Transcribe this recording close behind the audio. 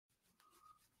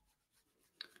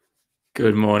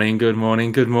Good morning, good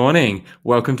morning, good morning.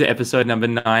 Welcome to episode number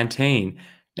 19.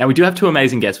 Now, we do have two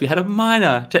amazing guests. We had a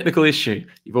minor technical issue.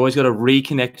 You've always got to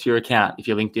reconnect your account if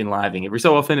you're LinkedIn Living. Every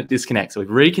so often it disconnects. So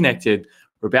we've reconnected.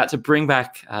 We're about to bring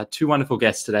back two wonderful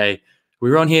guests today.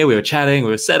 We were on here, we were chatting, we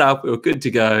were set up, we were good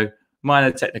to go. Minor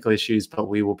technical issues, but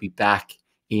we will be back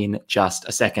in just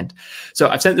a second. So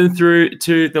I've sent them through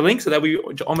to the link, so they'll be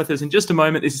on with us in just a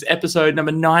moment. This is episode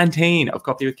number 19 of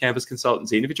Coffee with Campus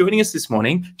Consultancy. And if you're joining us this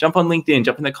morning, jump on LinkedIn,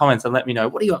 jump in the comments and let me know,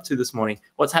 what are you up to this morning?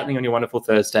 What's happening on your wonderful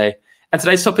Thursday? And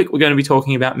today's topic, we're going to be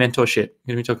talking about mentorship.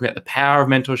 We're going to be talking about the power of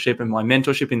mentorship, and why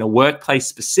mentorship in the workplace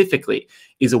specifically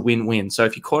is a win-win. So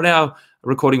if you caught our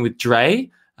recording with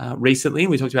Dre, recently,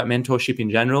 we talked about mentorship in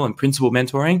general and principal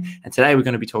mentoring. And today we're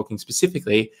going to be talking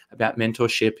specifically about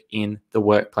mentorship in the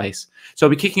workplace. So I'll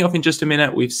be kicking off in just a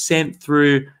minute. We've sent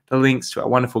through the links to our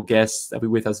wonderful guests. They'll be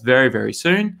with us very, very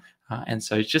soon. And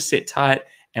so just sit tight.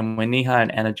 And when Neha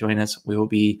and Anna join us, we will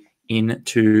be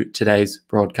into today's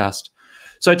broadcast.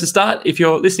 So to start, if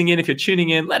you're listening in, if you're tuning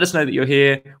in, let us know that you're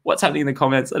here. What's happening in the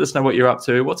comments? Let us know what you're up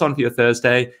to. What's on for your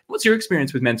Thursday? What's your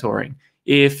experience with mentoring?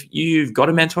 If you've got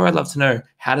a mentor, I'd love to know,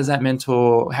 how does that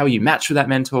mentor, how are you matched with that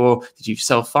mentor? Did you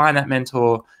self-find that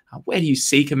mentor? Where do you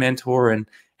seek a mentor? And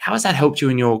how has that helped you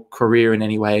in your career in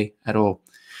any way at all?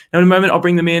 Now, in a moment, I'll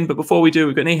bring them in. But before we do,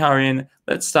 we've got Neha in.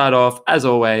 Let's start off, as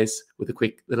always, with a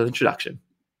quick little introduction.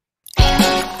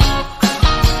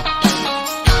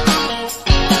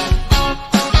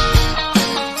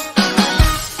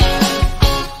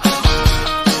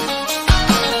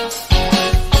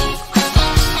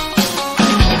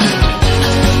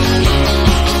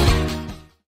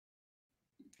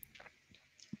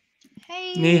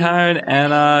 Neha and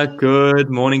Anna,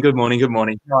 good morning, good morning, good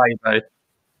morning. How are you both?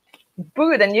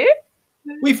 Good, and you?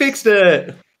 We fixed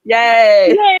it.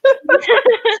 Yay!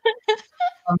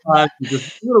 Sometimes it's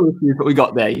just a little issues, but we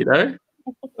got there, you know?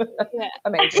 Yeah.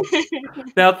 Amazing.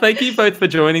 Now, thank you both for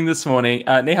joining this morning.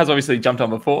 Neha's obviously jumped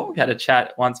on before. We've had a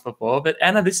chat once before. But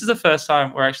Anna, this is the first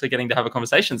time we're actually getting to have a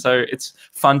conversation. So it's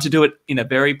fun to do it in a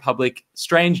very public,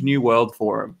 strange new world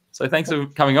forum. So thanks for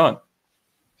coming on.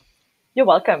 You're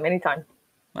welcome. Anytime.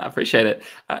 I appreciate it.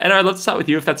 And I'd love to start with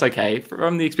you, if that's okay.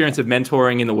 From the experience of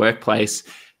mentoring in the workplace,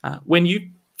 when you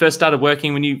first started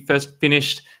working, when you first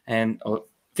finished or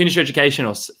finished your education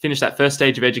or finished that first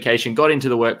stage of education, got into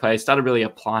the workplace, started really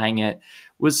applying it,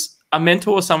 was a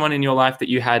mentor someone in your life that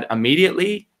you had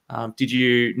immediately? Did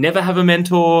you never have a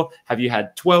mentor? Have you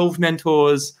had 12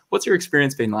 mentors? What's your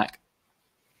experience been like?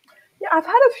 Yeah, I've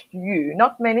had a few,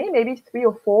 not many, maybe 3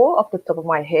 or 4 off the top of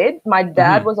my head. My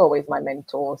dad was always my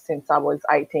mentor since I was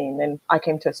 18 and I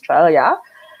came to Australia.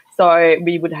 So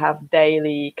we would have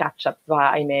daily catch-ups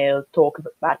via email, talk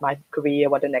about my career,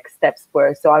 what the next steps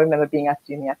were. So I remember being at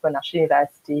uni at Monash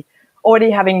University, already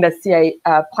having the CA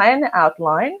plan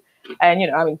outline.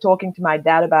 And, talking to my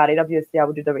dad about it. Obviously, I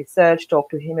would do the research, talk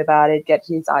to him about it, get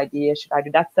his idea. Should I do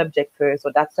that subject first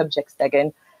or that subject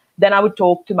second? Then I would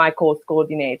talk to my course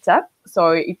coordinator.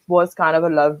 So it was kind of a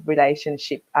love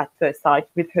relationship at first sight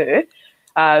with her.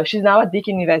 She's now at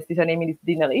Deakin University. Her name is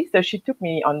Dinali. So she took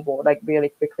me on board really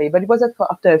quickly. But it was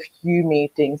after a few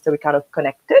meetings, so we kind of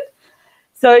connected.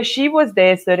 So she was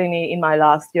there certainly in my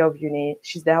last year of uni.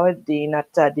 She's now a dean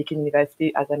at Deakin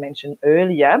University, as I mentioned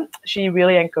earlier. She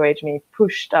really encouraged me,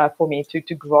 pushed for me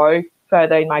to grow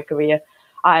further in my career.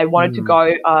 I wanted to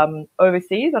go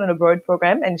overseas on an abroad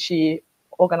program, and she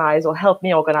organize or help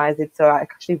me organize it. So I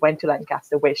actually went to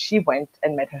Lancaster, where she went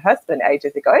and met her husband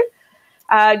ages ago.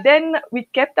 Then we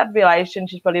kept that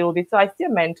relationship a little bit. So I see a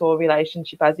mentor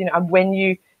relationship as, when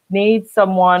you need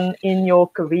someone in your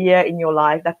career, in your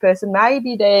life, that person may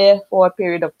be there for a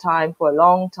period of time, for a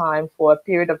long time, for a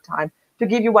period of time to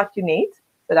give you what you need.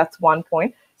 So that's one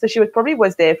point. So she probably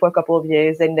was there for a couple of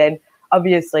years, and then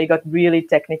obviously got really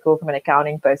technical from an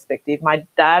accounting perspective. My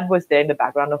dad was there in the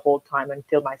background the whole time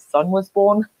until my son was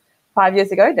born 5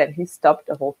 years ago. Then he stopped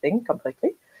the whole thing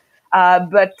completely.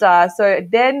 So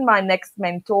then my next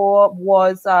mentor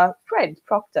was Fred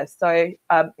Proctor. So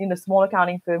in a small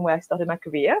accounting firm where I started my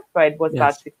career, Fred was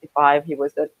about 65. He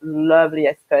was the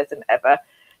loveliest person ever.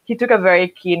 He took a very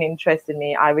keen interest in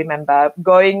me. I remember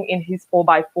going in his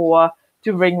 4x4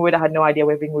 to Ringwood. I had no idea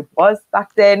where Ringwood was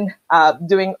back then,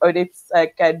 doing audits,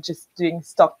 just doing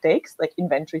stock takes, like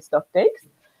inventory stock takes.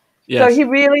 Yes. So he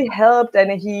really helped,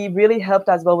 and he really helped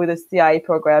as well with the CIA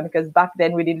program, because back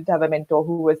then we didn't have a mentor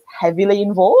who was heavily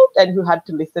involved and who had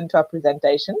to listen to our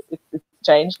presentations. It's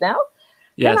changed now.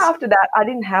 Yes. Then after that, I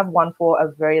didn't have one for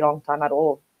a very long time at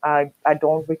all. I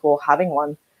don't recall having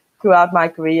one throughout my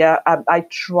career. I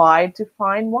tried to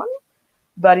find one,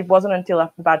 but it wasn't until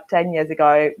about 10 years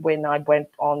ago when I went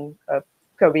on a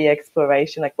career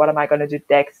exploration, like what am I going to do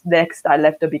next. I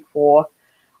left the Big Four.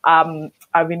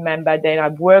 I remember then I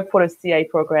worked for a CA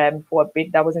program for a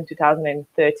bit. That was in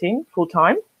 2013, full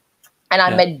time. And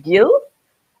I met Gil.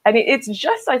 And it's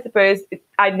just, I suppose,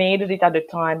 I needed it at the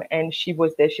time, and she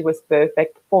was there. She was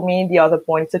perfect. For me, the other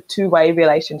point, it's a two-way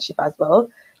relationship as well.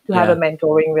 To have a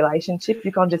mentoring relationship,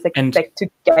 you can't just expect to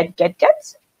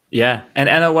get. Yeah. And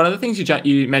Anna, one of the things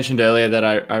you mentioned earlier that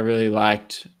I really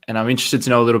liked, and I'm interested to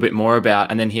know a little bit more about,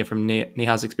 and then hear from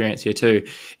Niha's experience here too,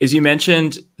 is you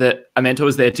mentioned that a mentor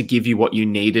was there to give you what you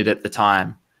needed at the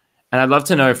time. And I'd love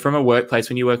to know, from a workplace,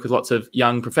 when you work with lots of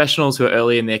young professionals who are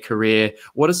early in their career,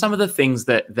 what are some of the things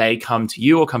that they come to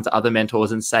you or come to other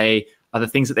mentors and say are the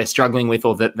things that they're struggling with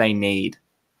or that they need?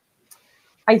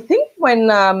 I think when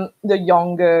the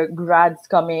younger grads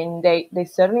come in, they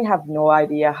certainly have no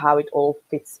idea how it all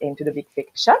fits into the big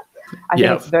picture. I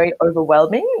think it's very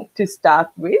overwhelming to start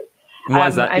with. Why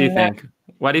is that, do you think?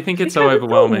 Why do you think it's so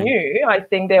overwhelming? It's all new. I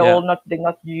think they're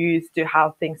not used to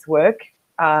how things work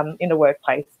in the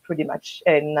workplace, pretty much.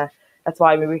 And that's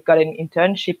why we've got an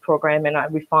internship program, and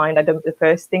we find that the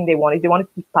first thing they want to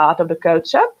be part of the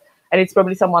culture. And it's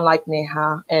probably someone like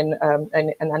Neha and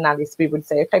Annalise. We would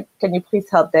say, okay, can you please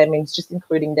help them? And it's just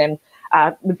including them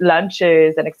with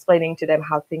lunches and explaining to them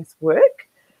how things work.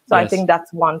 So I think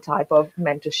that's one type of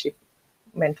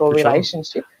mentor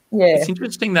relationship. Yeah. It's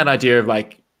interesting, that idea of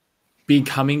like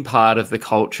becoming part of the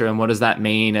culture, and what does that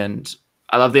mean? And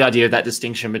I love the idea of that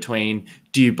distinction between,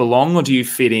 do you belong or do you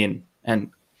fit in? And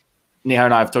Neha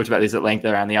and I have talked about this at length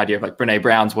around the idea of like Brene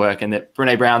Brown's work, and that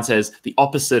Brene Brown says the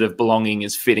opposite of belonging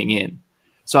is fitting in.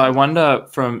 So I wonder,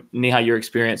 from Neha, your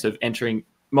experience of entering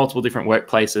multiple different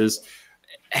workplaces,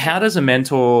 how does a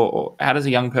mentor, or how does a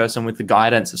young person with the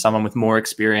guidance of someone with more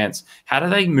experience, how do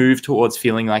they move towards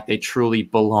feeling like they truly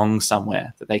belong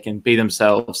somewhere, that they can be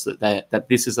themselves, that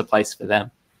this is a place for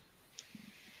them?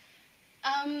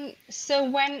 So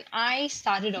when I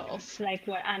started off, like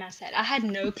what Anna said, I had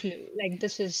no clue. Like,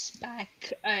 this was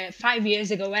back 5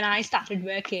 years ago when I started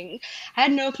working. I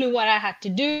had no clue what I had to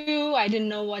do. I didn't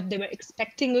know what they were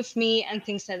expecting of me and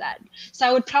things like that. So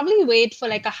I would probably wait for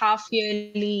like a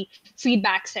half-yearly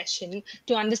feedback session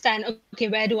to understand, okay,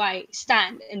 where do I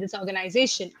stand in this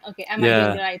organization? Okay, am I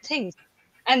doing the right things?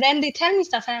 And then they tell me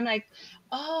stuff, and I'm like,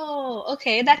 oh,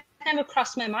 okay, that never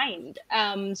crossed my mind.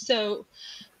 So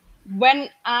when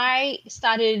I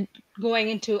started going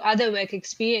into other work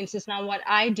experiences, now what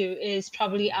I do is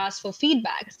probably ask for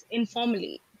feedbacks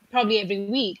informally, probably every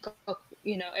week, or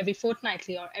every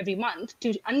fortnightly or every month,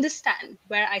 to understand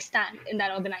where I stand in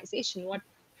that organization. What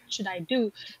should I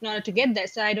do in order to get there,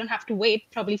 so I don't have to wait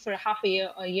probably for a half a year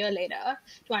or a year later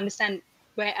to understand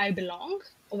where I belong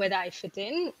or whether I fit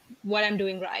in, what I'm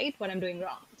doing right, what I'm doing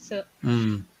wrong. So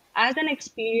as an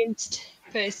experienced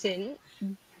person,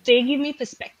 they give me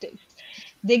perspective.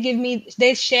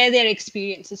 They share their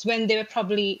experiences when they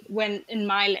were in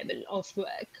my level of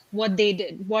work, what they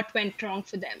did, what went wrong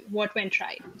for them, what went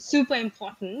right. Super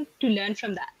important to learn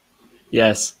from that.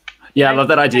 Yes. Yeah, I love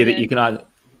that idea that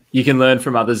you can learn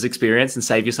from others' experience and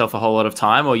save yourself a whole lot of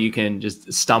time, or you can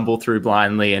just stumble through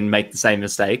blindly and make the same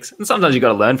mistakes. And sometimes you've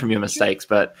got to learn from your mistakes,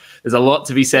 but there's a lot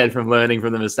to be said from learning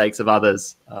from the mistakes of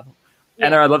others.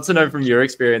 Anna, I'd love to know from your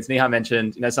experience. Neha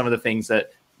mentioned, some of the things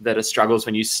that are struggles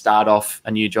when you start off a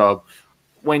new job.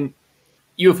 When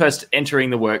you were first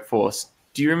entering the workforce,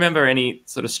 do you remember any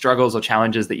sort of struggles or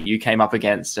challenges that you came up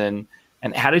against, and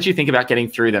how did you think about getting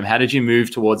through them? How did you move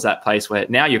towards that place where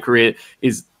now your career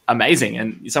is amazing,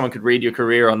 and someone could read your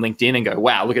career on LinkedIn and go,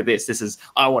 wow, look at this,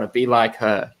 I want to be like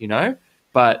her,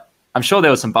 but I'm sure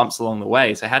there were some bumps along the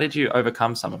way. So how did you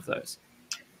overcome some of those?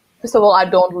 First of all, I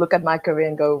don't look at my career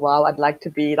and go, wow, I'd like to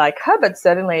be like her, but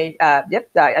certainly, I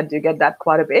do get that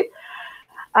quite a bit.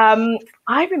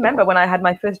 I remember when I had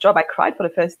my first job, I cried for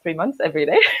the first 3 months every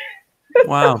day.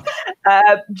 Wow.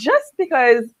 Just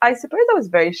because I suppose I was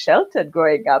very sheltered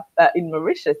growing up in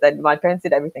Mauritius, and my parents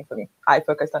did everything for me. I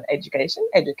focused on education.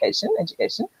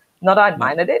 Not I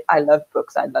minded it. I love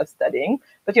books. I love studying.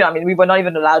 But, we were not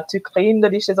even allowed to clean the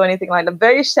dishes or anything like that.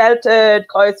 Very sheltered,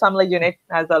 closed family unit,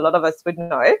 as a lot of us would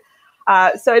know.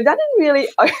 So that didn't really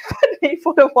open me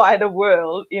for the wider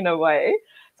world in a way.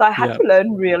 So I had to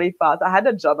learn really fast. I had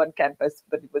a job on campus,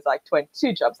 but it was like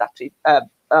 22 jobs actually,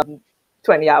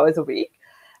 20 hours a week.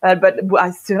 But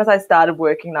as soon as I started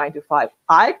working 9 to 5,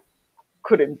 I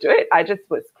couldn't do it. I just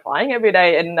was crying every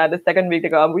day. And the second week they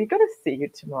go, we're going to see you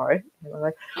tomorrow. And I'm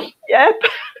like, yep,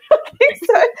 I think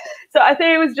so. So I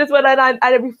think it was just when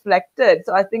I reflected.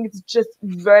 So I think it's just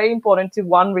very important to,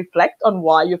 one, reflect on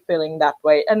why you're feeling that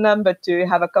way. And number two,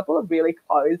 have a couple of really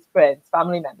close friends,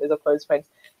 family members or close friends,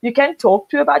 you can talk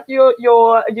to about your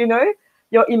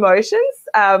your emotions.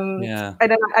 Yeah.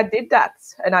 And then I did that,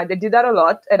 and I did that a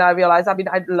lot, and I realized, I mean,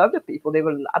 I loved the people; they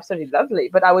were absolutely lovely,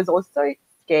 but I was also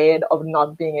scared of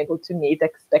not being able to meet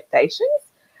expectations,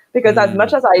 because as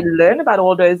much as I learned about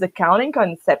all those accounting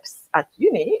concepts at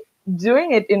uni,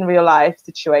 doing it in real life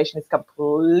situation is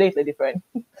completely different.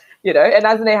 And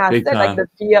as Neha Big said, like time. the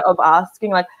fear of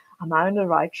asking, like, am I on the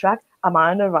right track? Am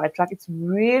I on the right track? It's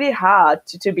really hard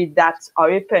to be that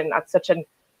open at such an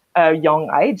young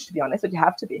age, to be honest, but you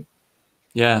have to be.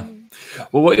 Yeah.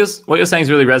 Well, what you're saying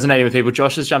is really resonating with people.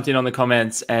 Josh has jumped in on the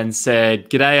comments and said,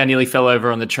 "G'day, I nearly fell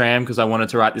over on the tram because I wanted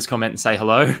to write this comment and say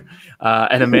hello."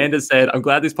 And Amanda said, "I'm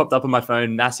glad this popped up on my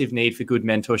phone. Massive need for good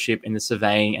mentorship in the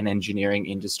surveying and engineering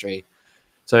industry."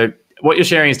 So what you're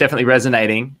sharing is definitely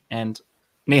resonating. And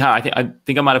Neha, I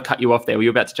think I might have cut you off there. Were you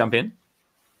about to jump in?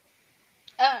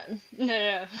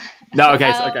 No. No, okay.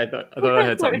 Okay. I thought I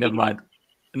heard something. Never mind.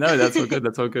 No, that's all good.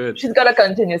 That's all good. She's got a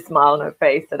continuous smile on her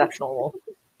face, so that's normal.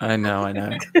 I know.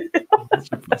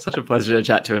 Such a pleasure to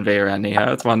chat to and be around,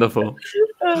 Neha. It's wonderful.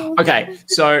 Okay,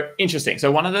 so interesting.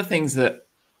 So one of the things that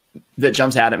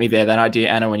jumps out at me there, that idea,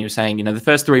 Anna, when you were saying, the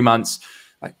first 3 months,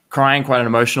 like crying, quite an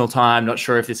emotional time, not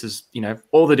sure if this is,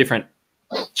 all the different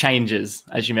changes,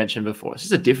 as you mentioned before. It's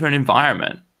just a different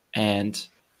environment. And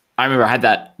I remember I had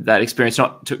that experience,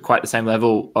 not to quite the same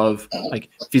level of like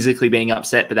physically being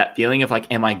upset, but that feeling of like,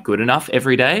 am I good enough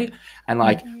every day? And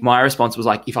like my response was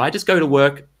like, if I just go to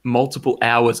work multiple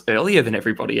hours earlier than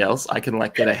everybody else, I can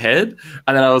like get ahead.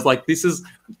 And then I was like, this is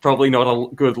probably not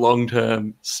a good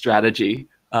long-term strategy.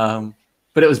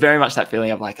 But it was very much that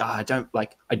feeling of like, I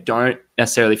don't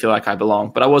necessarily feel like I belong,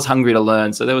 but I was hungry to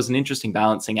learn. So there was an interesting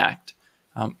balancing act.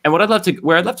 And where I'd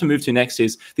love to move to next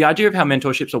is the idea of how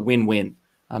mentorships are win-win.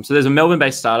 So there's a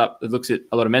Melbourne-based startup that looks at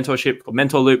a lot of mentorship called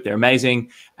Mentor Loop. They're amazing.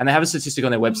 And they have a statistic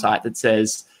on their website that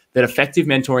says that effective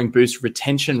mentoring boosts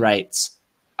retention rates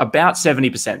about 70%,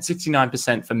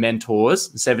 69% for mentors,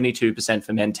 and 72%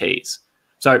 for mentees.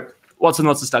 So lots and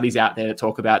lots of studies out there that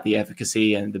talk about the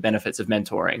efficacy and the benefits of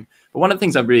mentoring. But one of the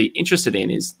things I'm really interested in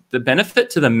is the benefit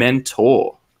to the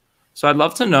mentor. So I'd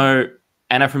love to know,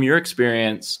 Anna, from your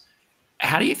experience,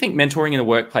 how do you think mentoring in the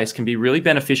workplace can be really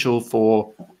beneficial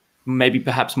for maybe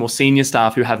perhaps more senior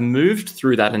staff who have moved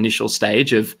through that initial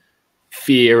stage of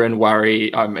fear and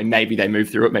worry? Maybe they move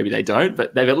through it, maybe they don't,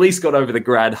 but they've at least got over the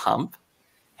grad hump.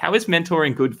 How is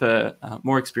mentoring good for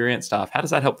more experienced staff? How does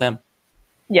that help them?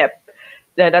 Yep,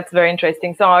 that's very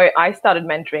interesting. So I started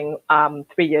mentoring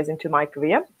 3 years into my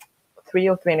career, 3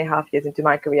 or 3.5 years into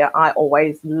my career. I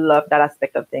always loved that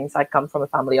aspect of things. I come from a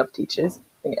family of teachers.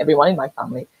 I think everyone in my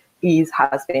family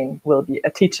has been, will be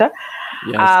a teacher.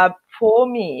 Yes. For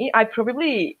me, I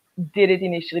probably did it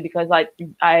initially because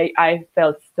I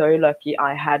felt so lucky.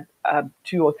 I had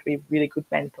 2 or 3 really good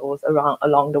mentors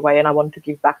along the way, and I wanted to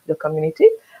give back to the community.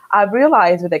 I've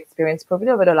realized with experience, probably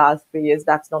over the last 3 years,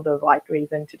 that's not the right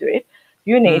reason to do it.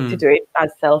 You need to do it,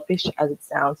 as selfish as it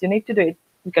sounds. You need to do it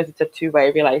because it's a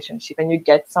two-way relationship and you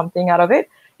get something out of it.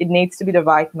 It needs to be the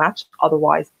right match.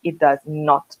 Otherwise, it does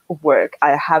not work.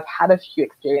 I have had a few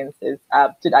experiences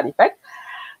to that effect.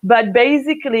 But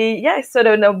basically, yes, so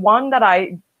the one that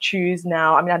I choose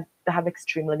now, I mean, I have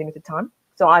extremely limited time.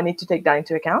 So I need to take that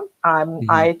into account.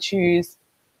 I choose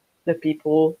the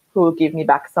people who will give me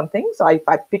back something. So if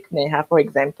I pick Neha, for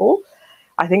example,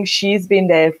 I think she's been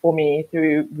there for me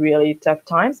through really tough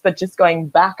times. But just going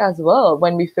back as well,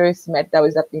 when we first met, there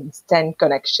was that instant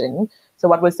connection. So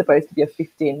what was supposed to be a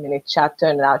 15-minute chat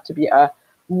turned out to be a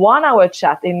 1-hour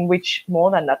chat, in which,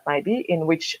 more than that maybe, in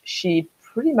which she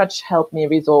pretty much helped me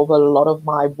resolve a lot of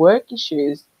my work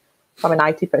issues. From an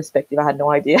IT perspective, I had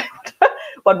no idea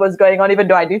what was going on, even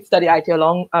though I did study IT a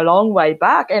long way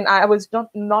back. And I was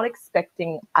not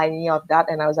expecting any of that.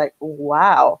 And I was like,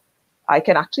 wow, I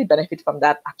can actually benefit from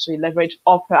that, actually leverage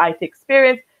off her IT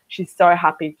experience. She's so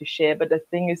happy to share. But the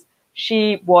thing is,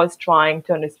 she was trying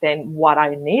to understand what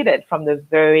I needed from the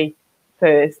very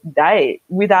first day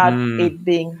without it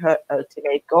being her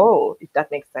ultimate goal, if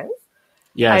that makes sense.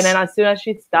 Yes. And then as soon as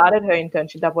she started her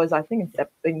internship, that was, I think,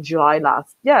 in July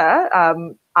last year,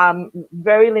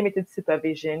 very limited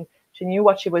supervision. She knew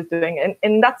what she was doing.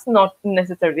 And that's not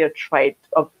necessarily a trait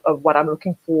of what I'm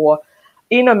looking for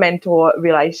in a mentor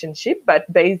relationship.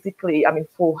 But basically, I mean,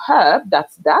 for her,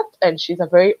 that's that. And she's a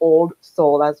very old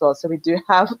soul as well. So we do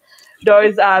have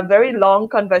those very long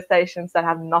conversations that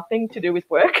have nothing to do with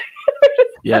work.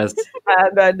 Yes.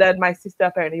 But then my sister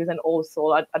apparently is an old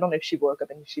soul. I don't know if she woke up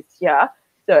and she's here.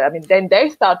 So, I mean, then they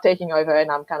start taking over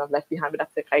and I'm kind of left behind, but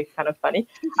that's okay. It's kind of funny.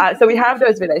 So we have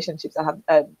those relationships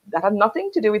that have nothing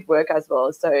to do with work as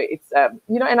well. So it's,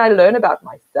 and I learn about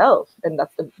myself, and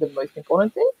that's the most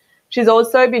important thing. She's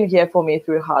also been here for me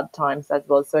through hard times as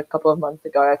well. So a couple of months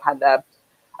ago, I've had a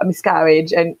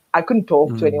miscarriage and I couldn't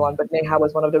talk to anyone, but Neha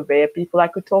was one of the rare people I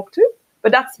could talk to.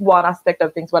 But that's one aspect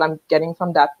of things, what I'm getting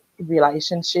from that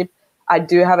relationship. I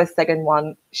do have a second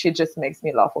one. She just makes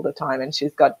me laugh all the time, and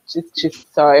she's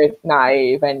so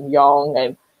naive and young,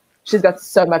 and she's got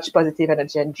so much positive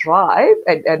energy and drive,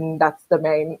 and that's the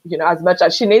main, as much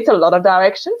as she needs a lot of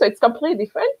direction, so it's completely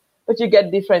different, but you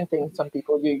get different things from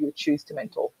people you choose to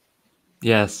mentor.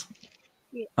 Yes.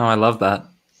 Oh, I love that.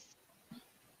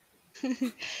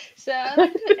 So I'd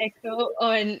like to echo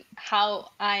on how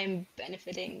I'm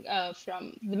benefiting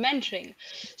from the mentoring.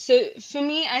 So for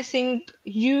me, I think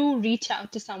you reach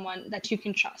out to someone that you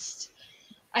can trust.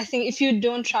 I think if you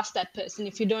don't trust that person,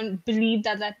 if you don't believe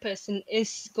that that person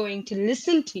is going to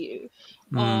listen to you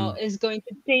or is going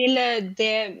to tailor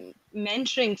their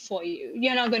mentoring for you,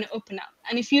 you're not going to open up.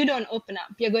 And if you don't open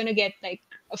up, you're going to get like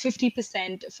a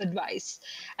 50% of advice.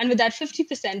 And with that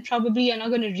 50%, probably you're not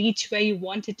going to reach where you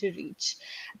wanted to reach.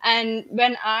 And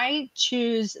when I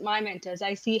choose my mentors,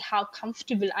 I see how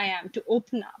comfortable I am to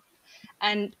open up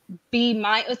and be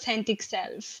my authentic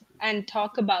self and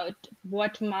talk about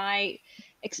what my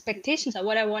expectations are,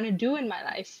 what I want to do in my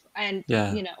life, and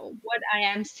what I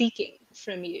am seeking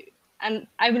from you. And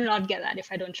I will not get that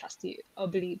if I don't trust you or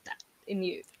believe that in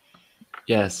you.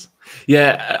 Yes.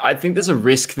 Yeah, I think there's a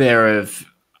risk there of,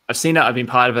 I've seen it, I've been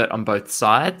part of it on both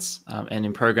sides, and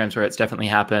in programs where it's definitely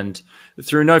happened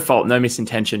through no fault, no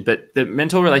misintention. But the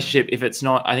mentor relationship, if it's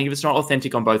not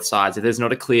authentic on both sides, if there's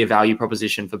not a clear value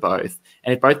proposition for both,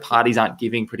 and if both parties aren't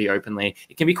giving pretty openly,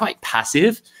 it can be quite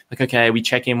passive. Like, okay, we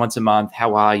check in once a month.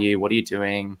 How are you? What are you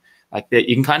doing? Like that,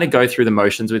 you can kind of go through the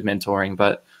motions with mentoring,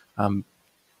 but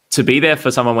to be there for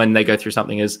someone when they go through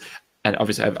something is, and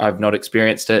obviously I've not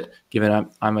experienced it, given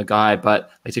I'm a guy,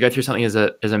 but like to go through something as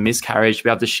a miscarriage, to be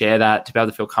able to share that, to be able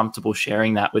to feel comfortable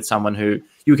sharing that with someone who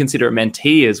you consider a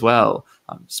mentee as well,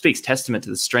 speaks testament to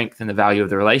the strength and the value of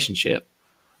the relationship.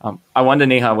 I wonder,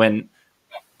 Neha, when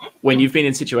you've been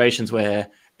in situations where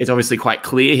it's obviously quite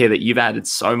clear here that you've added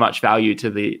so much value to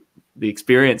the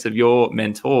experience of your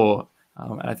mentor,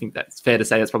 and I think that's fair to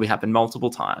say that's probably happened multiple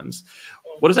times.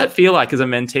 What does that feel like as a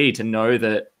mentee to know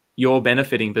that you're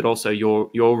benefiting, but also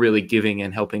you're really giving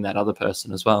and helping that other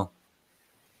person as well?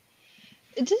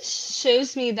 It just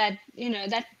shows me that,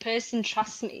 that person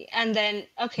trusts me. And then,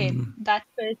 okay, that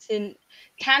person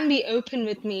can be open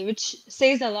with me, which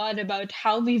says a lot about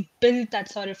how we've built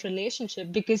that sort of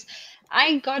relationship. Because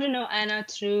I got to know Anna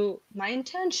through my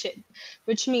internship,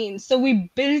 which means, so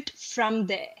we built from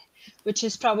there, which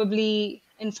is probably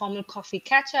informal coffee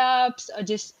catch-ups or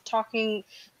just talking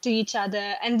to each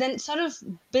other, and then sort of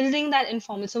building that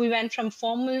informal. So we went from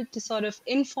formal to sort of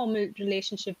informal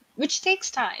relationship, which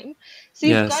takes time. So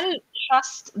you've got to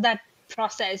trust that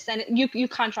process, and you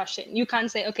can't rush it. You can't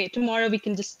say, okay, tomorrow we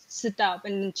can just sit up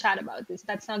and chat about this.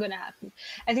 That's not going to happen.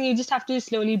 I think you just have to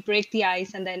slowly break the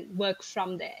ice and then work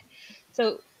from there.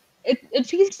 So it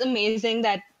feels amazing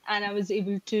that Anna was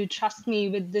able to trust me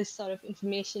with this sort of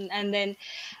information, and then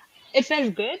it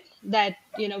felt good that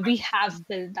we have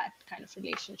built that kind of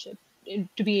relationship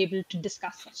to be able to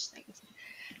discuss such things.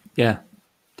 Yeah,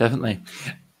 definitely.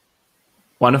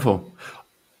 Wonderful.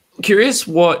 Curious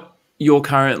what you're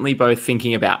currently both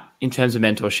thinking about in terms of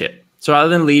mentorship. So rather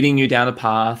than leading you down a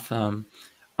path,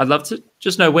 I'd love to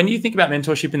just know, when you think about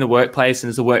mentorship in the workplace and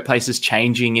as the workplace is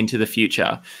changing into the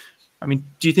future, I mean,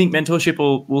 do you think mentorship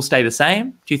will stay the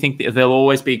same? Do you think that there'll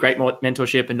always be great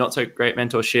mentorship and not so great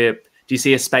mentorship? Do you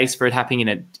see a space for it happening in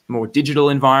a more digital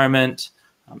environment,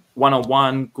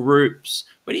 one-on-one groups?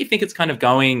 Where do you think it's kind of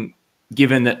going,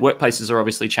 given that workplaces are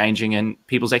obviously changing and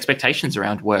people's expectations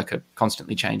around work are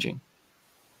constantly changing?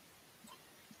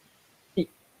 You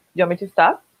want me to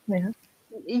start, Neha?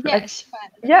 Yes.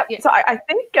 Yeah. So I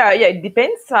think, it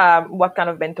depends what kind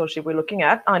of mentorship we're looking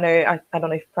at. I know, I don't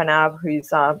know if Pranav,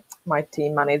 who's my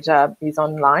team manager, is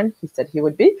online. He said he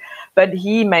would be, but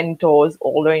he mentors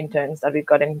all the interns that we've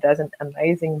got, and he does an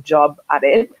amazing job at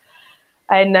it.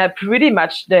 And pretty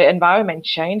much the environment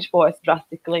changed for us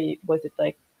drastically. Was it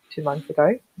like 2 months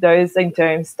ago? Those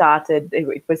interns started,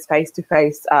 it was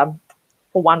face-to-face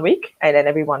for 1 week, and then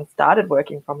everyone started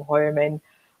working from home. And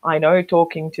I know,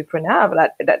 talking to Pranav,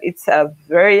 that it's a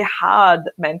very hard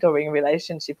mentoring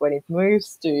relationship when it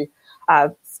moves to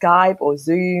Skype or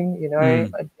Zoom,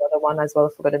 the other one as well,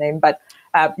 I forgot the name, but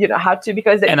how to,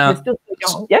 because they're still so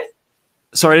young. Yes?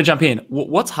 Sorry to jump in.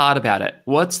 What's hard about it?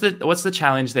 What's the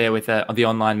challenge there with the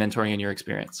online mentoring in your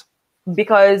experience?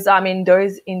 Because I mean,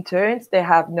 those interns, they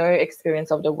have no experience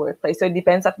of the workplace, so it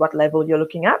depends at what level you're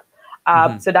looking at.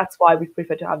 So that's why we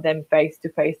prefer to have them face to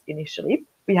face initially.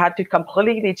 We had to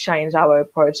completely change our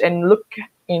approach and look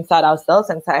inside ourselves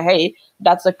and say, hey,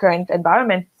 that's the current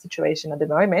environment situation at the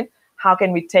moment. How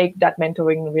can we take that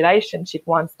mentoring relationship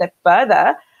one step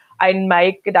further and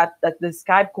make that the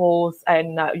Skype calls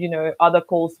and other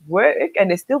calls work, and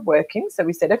they're still working. So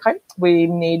we said, okay, we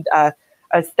need a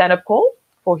stand-up call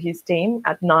for his team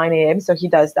at 9 a.m. So he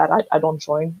does that. I don't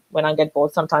join when I get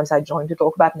bored. Sometimes I join to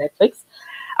talk about Netflix.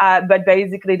 But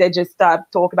basically, they just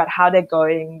talk about how they're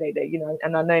going. They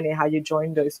and I don't know how you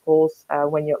join those calls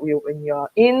when you're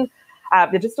in.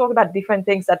 They just talk about different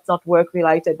things that's not work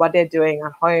related, what they're doing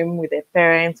at home with their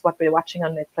parents, what we're watching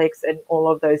on Netflix, and all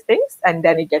of those things. And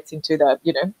then it gets into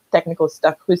the technical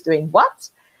stuff, who's doing what.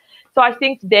 So I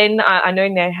think then I know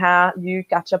now how you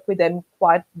catch up with them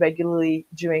quite regularly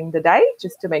during the day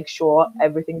just to make sure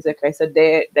everything's okay. So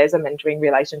there's a mentoring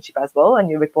relationship as well, and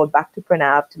you report back to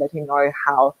Pranav to let him know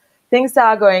how things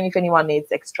are going, if anyone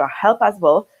needs extra help as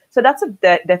well. So that's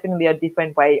definitely a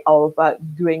different way of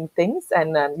doing things,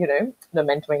 and the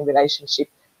mentoring relationship,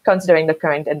 considering the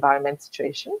current environment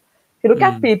situation. If you look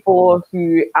at people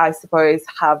who I suppose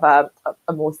have a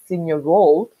more senior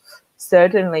role,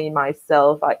 certainly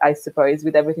myself, I suppose,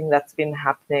 with everything that's been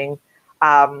happening,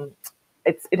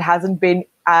 it hasn't been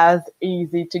as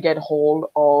easy to get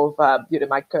hold of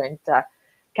my current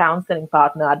counseling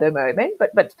partner at the moment,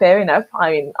 but fair enough.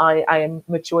 I mean, I am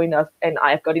mature enough and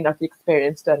I've got enough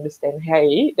experience to understand,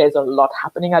 hey, there's a lot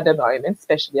happening at the moment,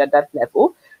 especially at that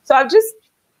level. So I've just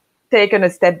taken a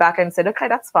step back and said, okay,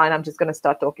 that's fine. I'm just going to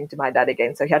start talking to my dad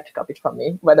again. So he had to copy it from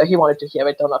me, whether he wanted to hear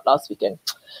it or not last weekend.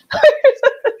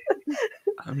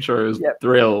 I'm sure he was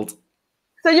thrilled.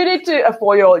 So you need to, a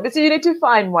 4-year-old, so you need to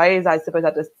find ways, I suppose,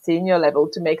 at a senior level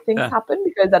to make things happen,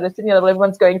 because at a senior level,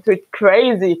 everyone's going through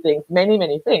crazy things, many,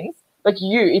 many things. But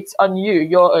it's on you,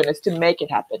 your onus, to make it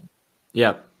happen.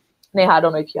 Yeah. Neha, I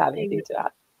don't know if you have anything to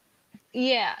add.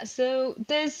 Yeah, so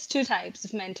there's two types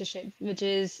of mentorship, which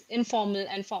is informal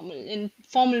and formal.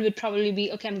 Informal would probably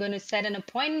be, okay, I'm going to set an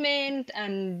appointment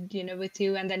and, with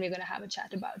you, and then we're going to have a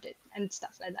chat about it and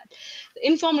stuff like that. The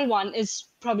informal one is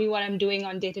probably what I'm doing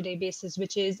on day-to-day basis,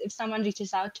 which is if someone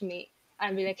reaches out to me,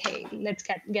 I'll be like, hey, let's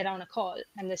get on a call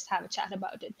and let's have a chat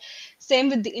about it. Same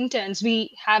with the interns.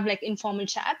 We have like informal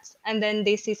chats, and then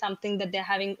they see something that they're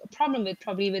having a problem with,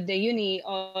 probably with their uni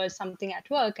or something at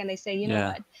work, and they say, you know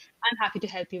what, I'm happy to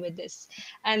help you with this.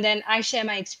 And then I share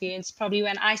my experience, probably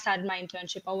when I started my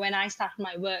internship or when I started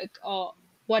my work, or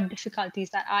what difficulties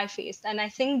that I faced. And I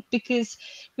think because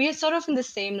we are sort of in the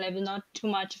same level, not too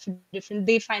much of a different,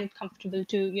 they find it comfortable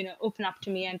to, open up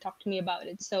to me and talk to me about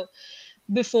it. So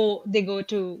before they go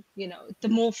to, the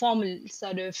more formal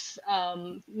sort of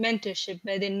mentorship,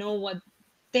 where they know what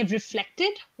they've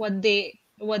reflected, what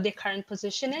their current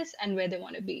position is and where they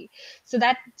want to be. So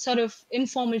that sort of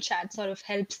informal chat sort of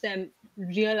helps them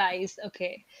realize,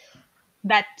 okay,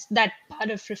 that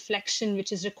part of reflection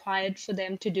which is required for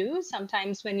them to do.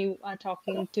 Sometimes when you are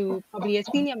talking to probably a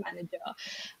senior manager,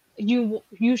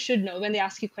 you should know when they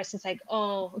ask you questions like,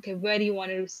 oh, okay, where do you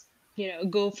want to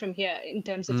go from here in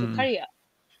terms of your career?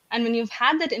 And when you've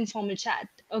had that informal chat,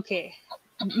 okay,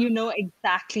 you know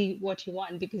exactly what you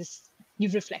want because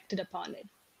you've reflected upon it.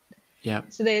 Yeah.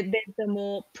 So there's a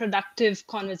more productive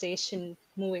conversation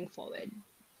moving forward.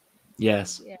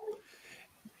 Yes. Yeah.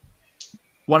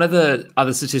 One of the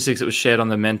other statistics that was shared on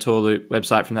the Mentor Loop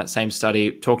website from that same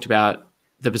study talked about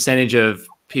the percentage of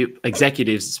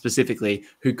executives specifically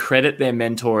who credit their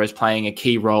mentor as playing a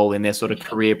key role in their sort of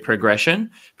career progression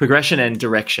and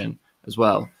direction as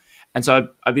well. And so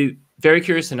I'd be very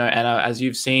curious to know, Anna, as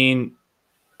you've seen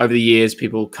over the years,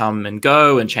 people come and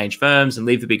go and change firms and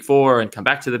leave the Big Four and come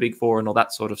back to the Big Four and all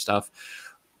that sort of stuff.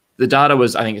 The data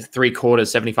was, I think, 75%,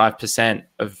 75%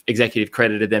 of executive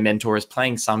credited their mentor as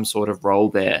playing some sort of role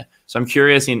there. So I'm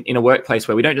curious, in a workplace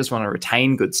where we don't just want to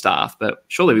retain good staff, but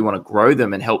surely we want to grow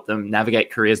them and help them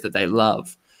navigate careers that they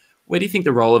love. Where do you think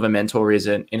the role of a mentor is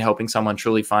in helping someone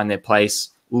truly find their place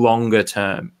longer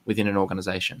term within an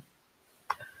organization?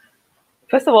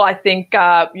 First of all, I think,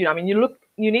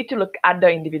 you need to look at the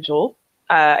individual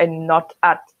and not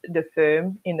at the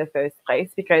firm in the first place,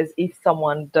 because if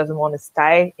someone doesn't want to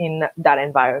stay in that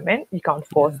environment, you can't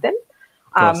force them.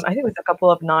 I think it was a couple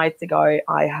of nights ago,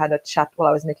 I had a chat while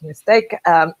I was making a steak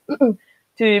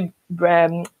to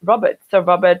Robert. So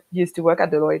Robert used to work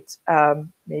at Deloitte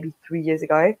maybe 3 years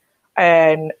ago,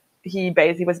 and he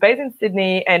was based in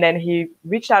Sydney, and then he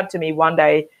reached out to me one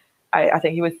day I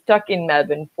think he was stuck in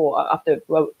Melbourne after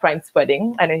a friend's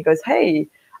wedding, and then he goes, "Hey, do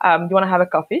you want to have a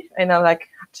coffee?" And I'm like,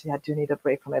 "Actually, I do need a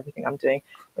break from everything I'm doing.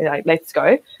 You know, let's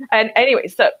go." And anyway,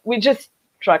 so we just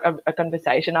struck a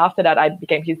conversation. After that, I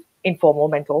became his informal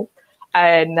mentor.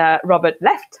 And Robert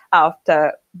left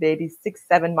after maybe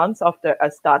 6-7 months after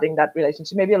us starting that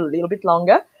relationship, maybe a little bit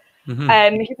longer.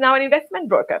 And he's now an investment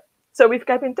broker. So we've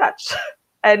kept in touch.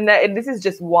 And this is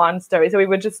just one story. So we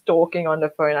were just talking on the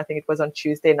phone. I think it was on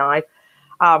Tuesday night.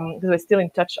 Because we're still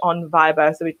in touch on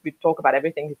Viber. So we talk about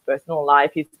everything, his personal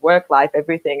life, his work life,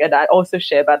 everything. And I also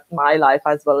share about my life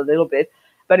as well a little bit.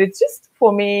 But it's just,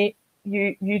 for me,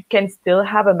 you can still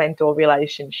have a mentor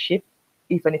relationship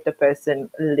even if the person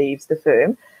leaves the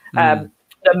firm.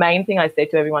 The main thing I say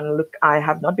to everyone, look, I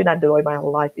have not been at Deloitte my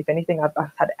whole life. If anything,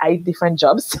 I've had 8 different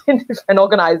jobs in different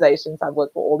organizations. I've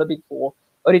worked for all the Big Four,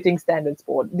 Auditing Standards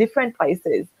Board, different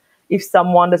places. If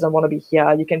someone doesn't want to be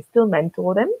here, you can still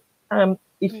mentor them.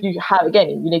 If you have, again,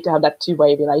 you need to have that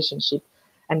two-way relationship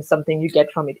and something you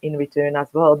get from it in return as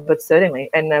well. But certainly,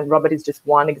 and Robert is just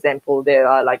one example. There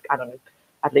are like, I don't know,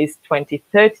 at least 20,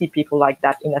 30 people like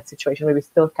that in that situation where we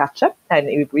still catch up and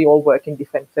we all work in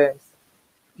different firms.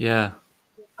 Yeah.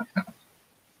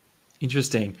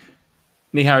 Interesting.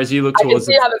 Nihar, as you look towards... I can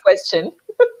see you have a question.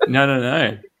 No.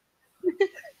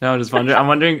 No, I'm just wondering. I'm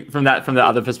wondering from the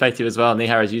other perspective as well,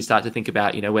 Nihar, as you start to think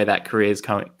about, you know, where that career is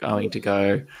going to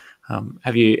go.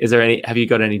 Have you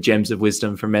got any gems of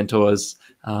wisdom from mentors?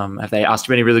 Have they asked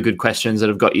you any really good questions that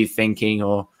have got you thinking,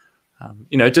 or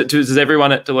you know, does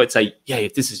everyone at Deloitte say, yeah,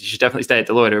 if this is, you should definitely stay at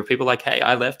Deloitte? Or are people like, hey,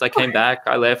 I left, I came back,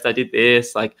 I left, I did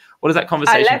this? Like, what does that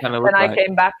conversation kind of look like? I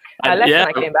came back. I left and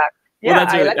I came back. Yeah, well,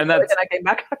 I left and I came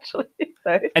back, actually.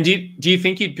 So. And do you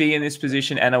think you'd be in this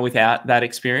position, Anna, without that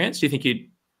experience? Do you think you'd?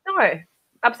 No,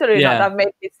 absolutely not. I've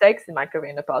made mistakes in my career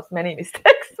in the past, many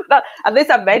mistakes. But at least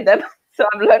I've made them, so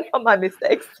I've learned from my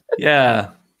mistakes.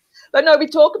 Yeah. But no, we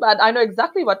talk about, I know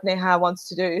exactly what Neha wants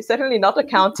to do. Certainly not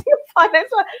accounting or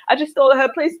finance. I just told her,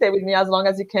 please stay with me as long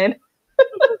as you can.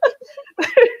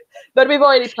 But we've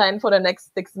already planned for the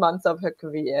next 6 months of her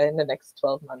career in the next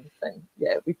 12 months. And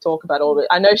yeah, we talk about all the,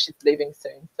 I know she's leaving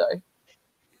soon, so.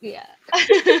 Yeah.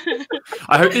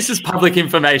 I hope this is public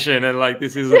information and like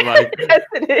this isn't like. Yes,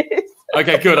 it is.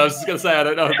 Okay, good. I was just going to say, I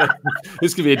don't know.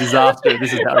 This could be a disaster.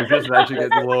 This is how this information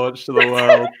gets launched to the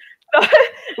world.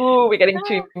 Ooh, we're getting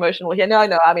too emotional here. No.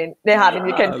 I mean, Neha,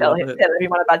 you can tell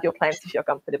everyone about your plans if you're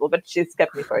comfortable, but she's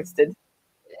kept me posted.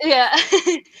 Yeah.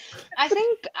 I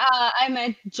think I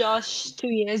met Josh 2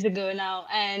 years ago now,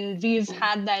 and we've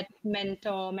had that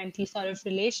mentor-mentee sort of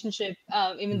relationship,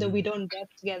 even though we don't work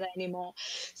together anymore.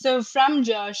 So from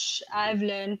Josh, I've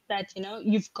learned that, you know,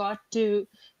 you've got to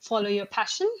follow your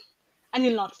passion and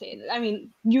you'll not fail. I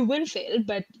mean, you will fail,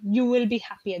 but you will be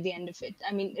happy at the end of it.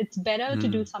 I mean, it's better to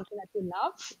do something that you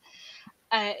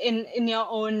love in your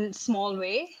own small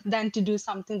way than to do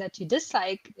something that you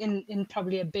dislike in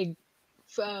probably a big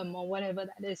firm or whatever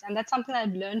that is. And that's something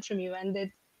I've learned from you. And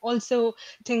then also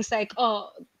things like,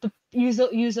 the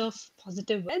use of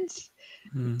positive words.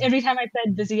 Every time I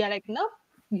said busy, I'm like, no,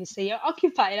 you say you're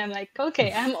occupied. I'm like,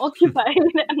 okay, I'm occupied.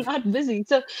 I'm not busy.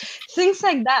 So things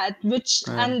like that, which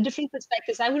and different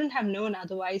perspectives I wouldn't have known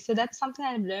otherwise. So that's something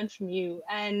I've learned from you.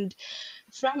 And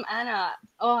from Anna,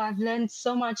 I've learned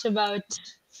so much about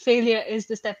failure is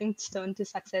the stepping stone to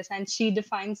success, and she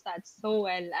defines that so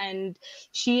well. And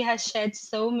she has shared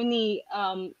so many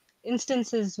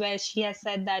instances where she has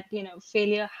said that, you know,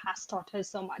 failure has taught her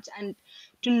so much, and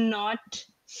to not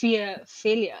fear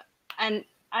failure. And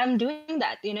I'm doing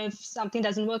that. You know, if something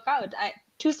doesn't work out,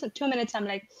 2 minutes I'm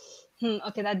like,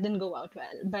 okay, that didn't go out well,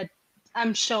 but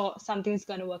I'm sure something's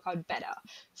going to work out better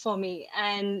for me.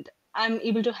 And I'm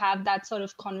able to have that sort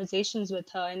of conversations with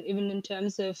her. And even in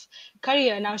terms of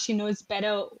career, now she knows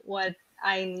better what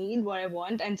I need, what I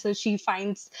want. And so she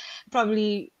finds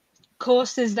probably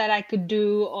courses that I could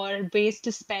do or ways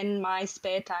to spend my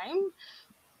spare time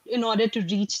in order to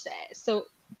reach there. So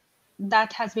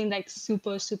that has been like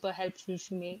super, super helpful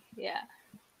for me. Yeah.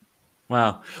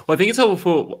 Wow. Well, I think it's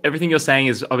helpful. Everything you're saying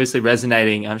is obviously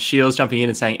resonating. Sheila's jumping in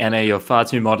and saying, Anna, you're far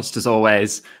too modest as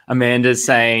always. Amanda's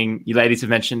saying, you ladies have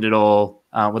mentioned it all.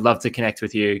 Would love to connect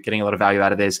with you, getting a lot of value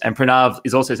out of this. And Pranav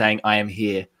is also saying, I am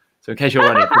here. So in case you're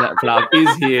wondering, Pranav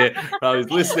is here. Pranav is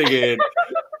listening in,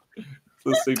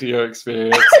 listening to your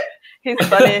experience. He's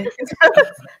funny.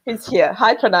 He's here.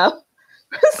 Hi, Pranav.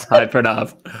 Hi,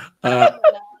 Pranav.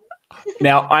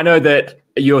 Now, I know that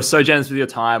you're so generous with your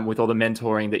time, with all the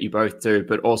mentoring that you both do,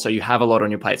 but also you have a lot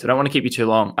on your plate. So I don't want to keep you too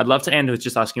long. I'd love to end with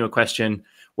just asking you a question,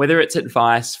 whether it's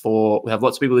advice for, we have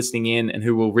lots of people listening in and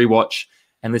who will rewatch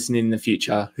and listen in the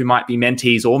future, who might be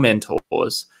mentees or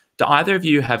mentors. do either of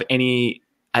you have any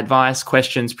advice,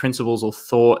 questions, principles, or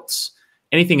thoughts,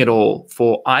 anything at all,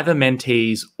 for either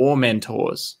mentees or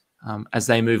mentors as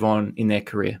they move on in their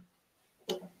career?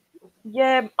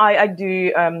 Yeah, I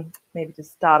do. Maybe to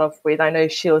start off with, I know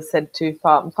Sheil said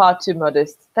far too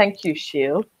modest. Thank you,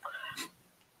 Sheil.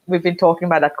 We've been talking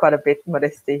about that quite a bit,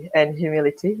 modesty and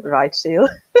humility, right, Sheil?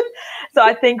 So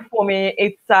I think for me,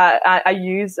 it's I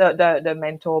use the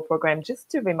mentor program just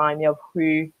to remind me of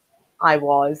who I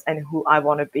was and who I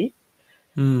want to be.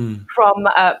 From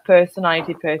a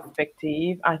personality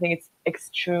perspective, I think it's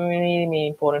extremely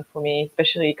important for me,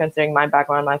 especially considering my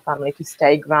background, my family, to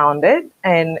stay grounded.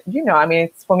 And, I mean,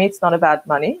 for me, it's not about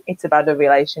money. It's about the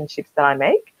relationships that I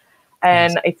make.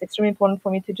 And it's extremely important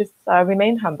for me to just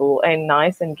remain humble and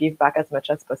nice and give back as much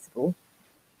as possible.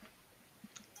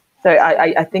 So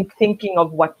I think thinking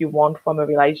of what you want from a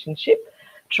relationship,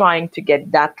 trying to get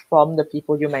that from the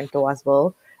people you mentor as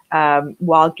well,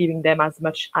 while giving them as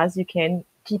much as you can,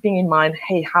 keeping in mind,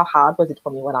 hey, how hard was it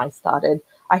for me when I started?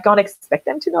 I can't expect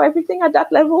them to know everything at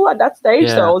that level, at that stage.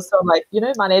 Yeah. So also,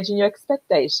 managing your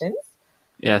expectations.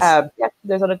 Yes.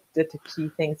 Those are the key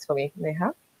things for me,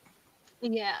 Neha.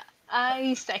 Yeah,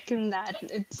 I second that.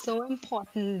 It's so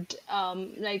important.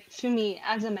 For me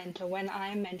as a mentor, when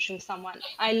I'm mentoring someone,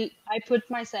 I put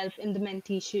myself in the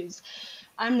mentee shoes.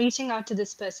 I'm reaching out to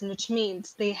this person, which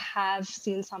means they have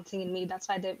seen something in me. That's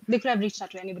why they could have reached out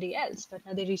to anybody else, but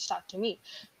now they reached out to me.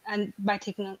 And by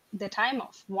taking their time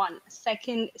off, one.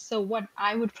 Second, so what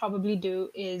I would probably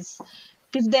do is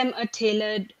give them a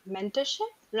tailored mentorship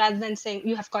rather than saying,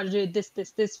 you have got to do this,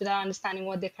 without understanding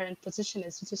what their current position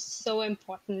is, which is so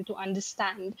important to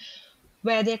understand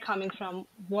where they're coming from,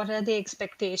 what are their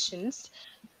expectations.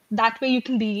 That way you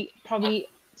can be probably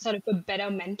sort of a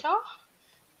better mentor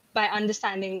by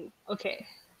understanding, okay,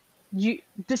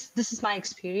 this is my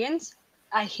experience.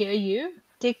 I hear you.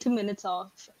 Take 2 minutes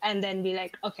off and then be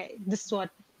like, okay, this is what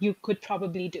you could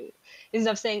probably do.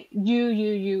 Instead of saying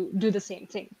you do the same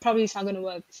thing. Probably it's not going to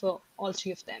work for all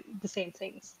three of them, the same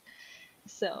things.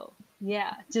 So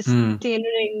yeah, just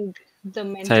tailoring the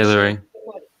mentorship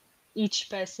for each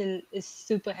person is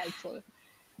super helpful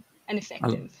and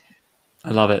effective.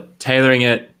 I love it. Tailoring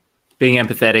it, being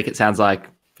empathetic, it sounds like.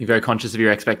 Be very conscious of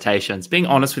your expectations, being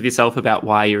honest with yourself about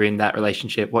why you're in that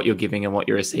relationship, what you're giving and what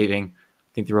you're receiving. I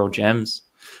think they're all gems.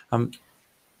 And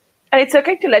it's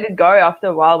okay to let it go after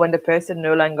a while when the person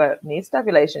no longer needs that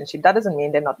relationship. That doesn't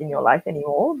mean they're not in your life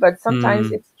anymore, but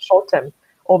sometimes it's short term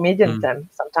or medium term.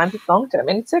 Sometimes it's long term,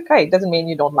 and it's okay. It doesn't mean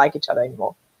you don't like each other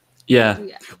anymore. Yeah.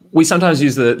 We sometimes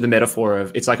use the metaphor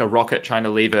of it's like a rocket trying to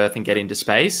leave Earth and get into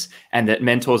space, and that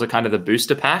mentors are kind of the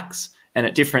booster packs. And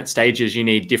at different stages, you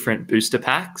need different booster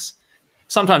packs.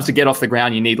 Sometimes to get off the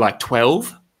ground, you need like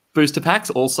 12 booster packs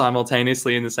all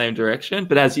simultaneously in the same direction.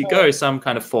 But as you go, some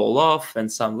kind of fall off and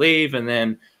some leave. And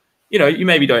then, you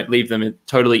maybe don't leave them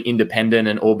totally independent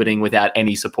and orbiting without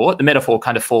any support. The metaphor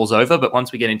kind of falls over. But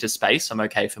once we get into space, I'm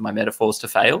okay for my metaphors to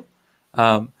fail.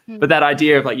 But that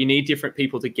idea of you need different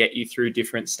people to get you through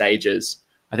different stages.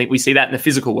 I think we see that in the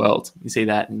physical world. You see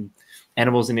that in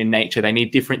animals and in nature. They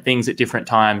need different things at different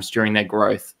times during their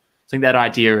growth. I think that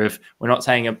idea of, we're not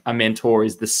saying a mentor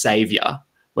is the savior.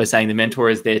 We're saying the mentor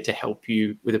is there to help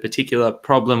you with a particular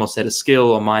problem or set of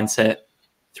skill or mindset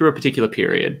through a particular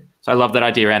period. So I love that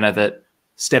idea, Anna, that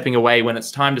stepping away when it's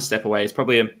time to step away is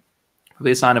probably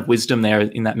a sign of wisdom there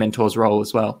in that mentor's role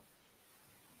as well.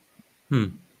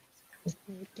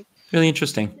 Really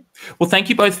interesting. Well, thank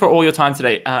you both for all your time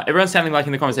today. Everyone's sounding like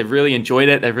in the comments they've really enjoyed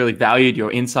it. They've really valued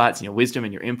your insights and your wisdom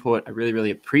and your input. I really, really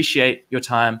appreciate your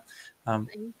time.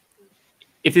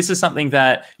 If this is something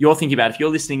that you're thinking about, if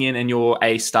you're listening in and you're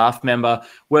a staff member,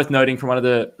 worth noting from one of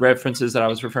the references that I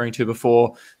was referring to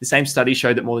before, the same study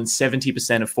showed that more than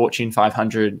 70% of Fortune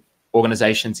 500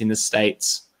 organizations in the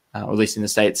States, or at least in the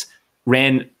States,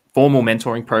 ran formal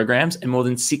mentoring programs, and more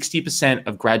than 60%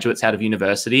 of graduates out of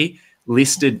university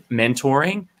listed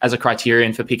mentoring as a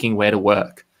criterion for picking where to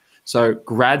work. So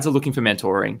grads are looking for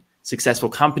mentoring. Successful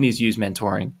companies use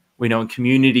mentoring. We know in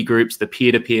community groups, the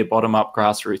peer-to-peer, bottom-up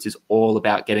grassroots is all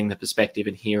about getting the perspective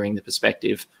and hearing the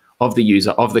perspective of the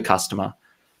user, of the customer.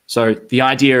 So the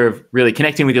idea of really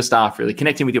connecting with your staff, really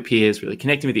connecting with your peers, really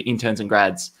connecting with your interns and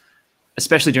grads,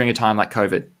 especially during a time like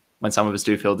COVID, when some of us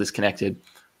do feel disconnected,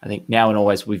 I think now and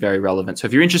always will be very relevant. So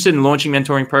if you're interested in launching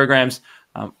mentoring programs,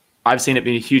 I've seen it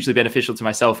be hugely beneficial to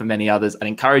myself and many others. I'd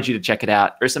encourage you to check it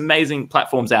out. There's some amazing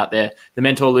platforms out there, the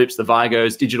Mentor Loops, the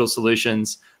Vigos, digital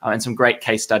solutions, and some great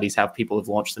case studies, how people have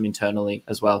launched them internally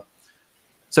as well.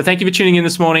 So thank you for tuning in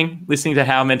this morning, listening to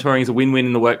how mentoring is a win-win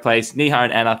in the workplace. Neha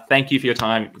and Anna, thank you for your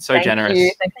time. It's so generous.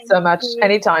 Thank you so much.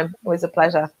 Anytime. It was a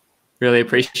pleasure. Really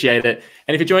appreciate it.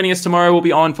 And if you're joining us tomorrow, we'll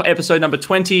be on for episode number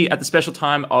 20 at the special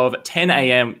time of 10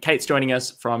 a.m. Kate's joining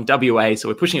us from WA, so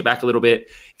we're pushing it back a little bit.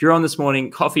 If you're on this morning,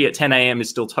 coffee at 10 a.m. is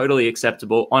still totally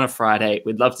acceptable on a Friday.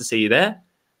 We'd love to see you there.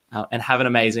 And have an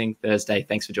amazing Thursday.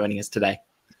 Thanks for joining us today.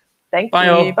 Thank Bye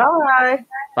you. all. Bye.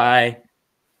 Bye.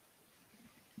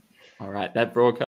 All right, that broadcast.